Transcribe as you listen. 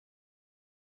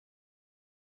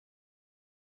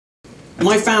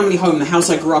My family home, the house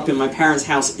I grew up in, my parents'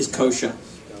 house, is kosher.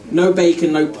 No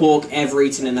bacon, no pork ever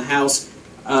eaten in the house.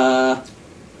 But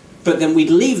then we'd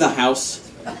leave the house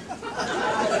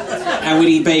and we'd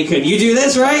eat bacon. You do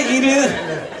this, right? You do this?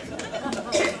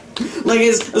 Like,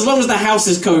 as long as the house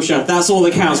is kosher, that's all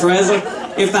that counts, right? It's like,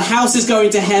 if the house is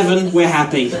going to heaven, we're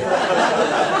happy.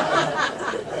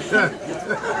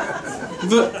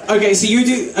 But, okay, so you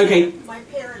do, okay,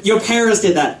 your parents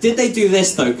did that. Did they do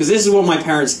this, though? Because this is what my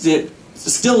parents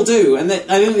still do, and I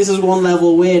think this is one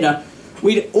level weirder.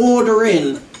 We'd order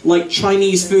in, like,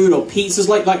 Chinese food or pizzas,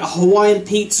 like a Hawaiian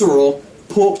pizza or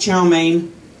pork chow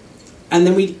mein, and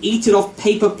then we'd eat it off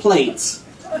paper plates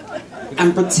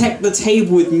and protect the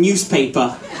table with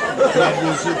newspaper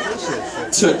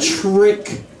to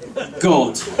trick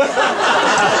God.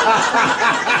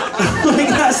 Like,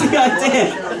 that's the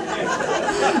idea.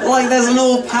 Like, there's an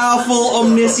all-powerful,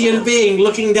 omniscient being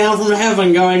looking down from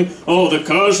heaven going, oh, the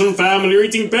Kirshen family are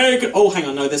eating bacon. Oh, hang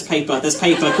on, no, there's paper.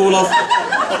 Call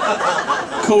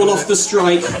off the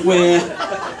strike where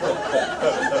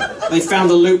they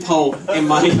found a loophole in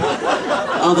my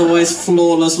otherwise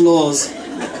flawless laws.